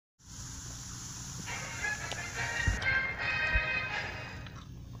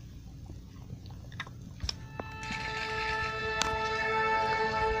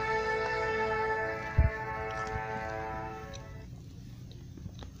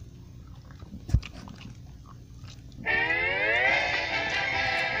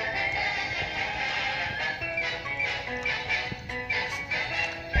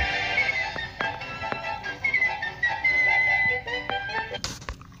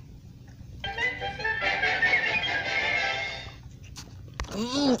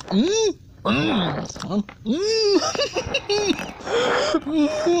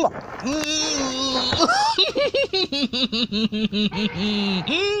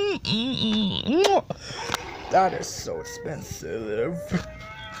That is so expensive.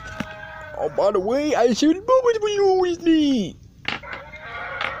 Oh, by the way, I should move it when you with me.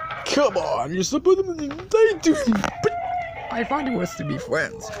 Come on, you're supposed to do. But I find it was to be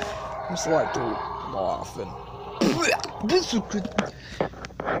friends. Just like to laugh and. This is good.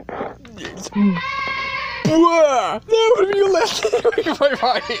 Yes. Wow, that would be less.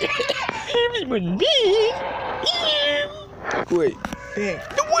 Everyone me. Wait, hey,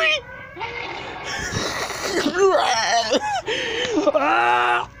 wait.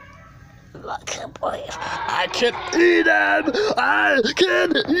 I can eat them. I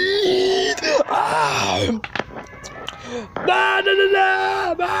can eat.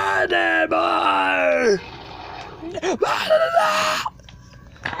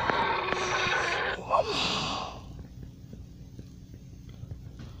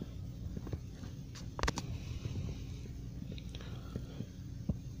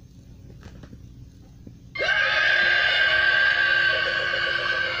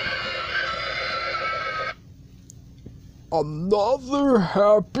 Another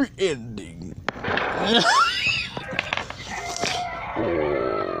happy ending.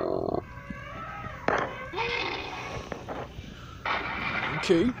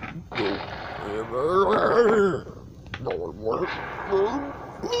 Okay.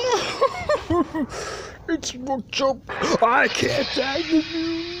 It's much up. I can't take it.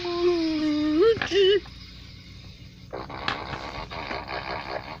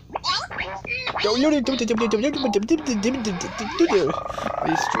 Yo, you need to give me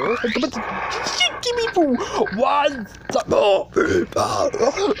food. One.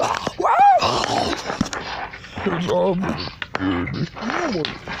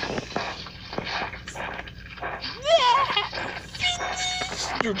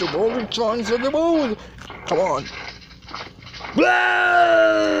 You're the only chance of the world. Come on.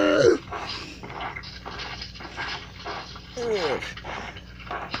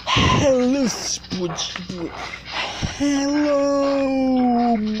 Hello, Spudge.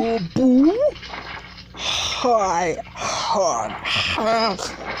 Hello, Boo. Hi, hon.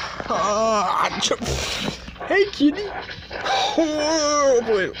 Hey, kitty. Oh,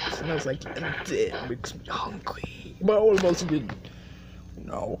 boy. It smells like it makes me hungry. But almost been.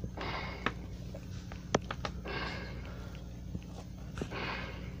 No.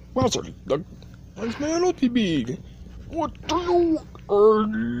 Well, sorry. That's my naughty big. What do you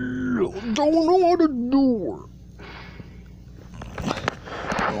don't know how to do?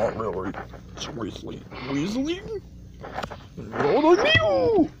 Not really. It's Weasley. Weasley? Not on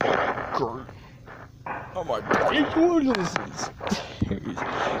you! Great. Oh my god, what is this?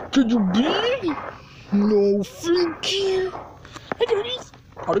 Could you be? No, thank you. I do this.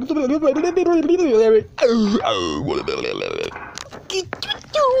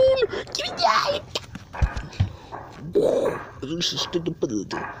 This is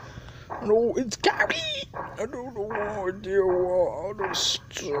stupid. No, it's Gary. I don't know what idea what to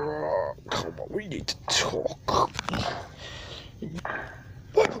stop. Come on, we need to talk.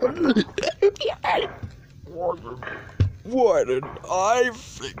 Why did I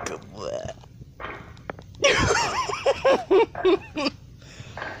think of that?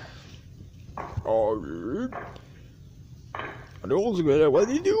 Alright. I don't know what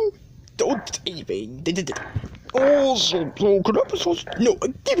do you do? Don't even. Also, broken episodes. No,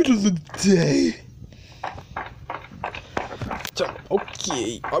 give it a day. So,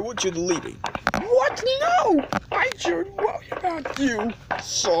 okay, I want you to leave it. What? No! I should worry about you.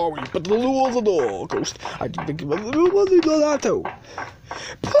 Sorry, but the rules are the ghost. I think about the rules are the too.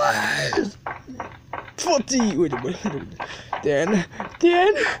 Please! Futty! Wait a minute. Then.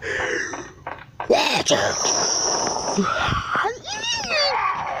 Water!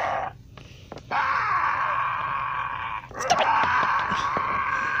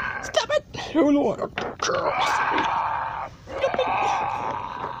 Stop it! Hold on.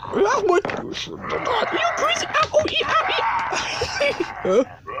 What? You should not. You crazy?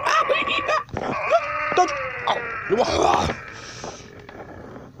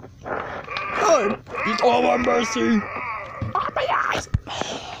 It's all on mercy. Oh, my eyes.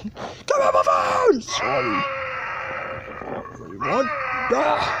 Come on, my phone. Sorry. You want?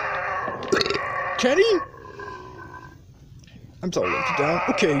 Kenny? I'm sorry, let you down.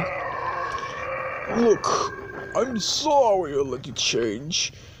 Okay. Look, I'm sorry I let you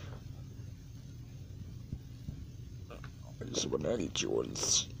change. I just want any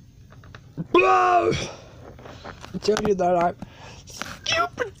Jordans. I tell you that I'm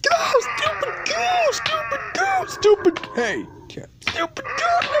stupid girl, stupid. Hey, cat, stupid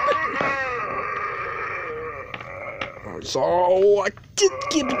girl. So I just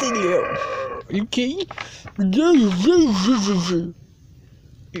give it to you. Okay?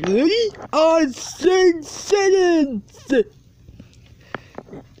 Ready? On six sentence.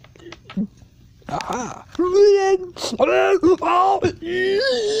 Aha.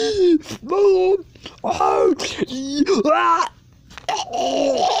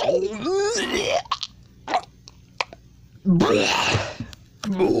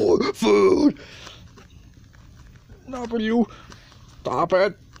 More food. W. Stop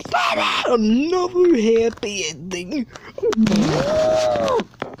it. Stop it. Another happy ending.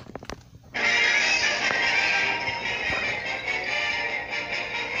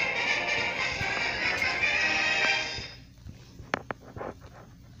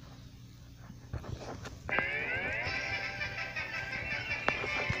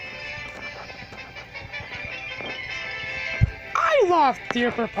 I love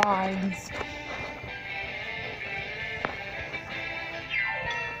Deeper Pines.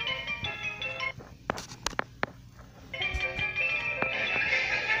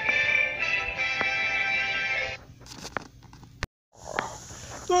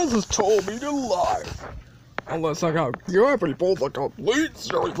 This has told me to life. Unless I got Gravity Falls the complete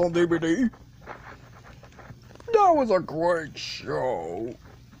series on DVD. That was a great show.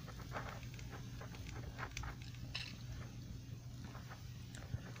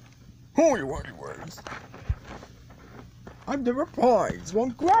 Who are you anyways? I'm Deeper Pines on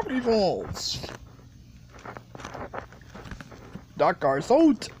Gravity Falls. That guy's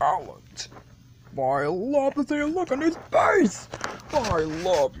so talented. I love to see a look on his face. I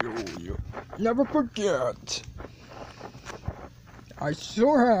love you. Never forget. I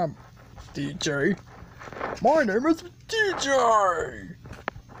sure am, DJ. My name is DJ.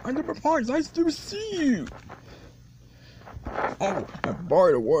 I'm Deeper Pines. Nice to see you. Oh, and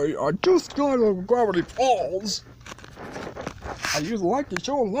by the way, I just got on Gravity Falls. I used to like the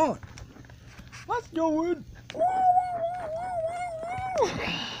show a lot. Let's go in.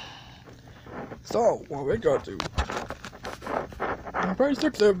 So, what we got to? In page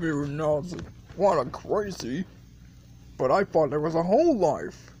 6 of you know what a crazy, but I thought there was a whole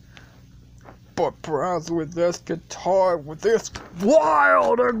life. But perhaps with this guitar, with this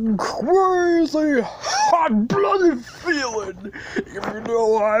wild and crazy, hot-blooded feeling, if you know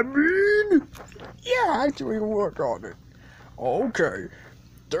what I mean. Yeah, actually work on it. Okay,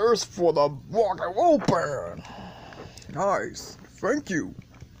 there's for the rock and roll band. Nice, thank you.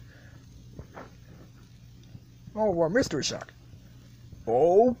 Oh, mystery shack.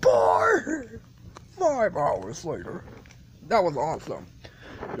 Oh boy! 5 hours later. That was awesome.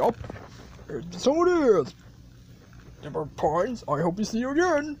 Yup. So it is. Deeper Pines, I hope you see you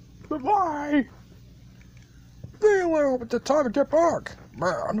again. Bye-bye. See you later, but it's time to get back.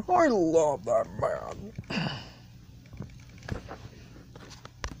 Man, I love that man.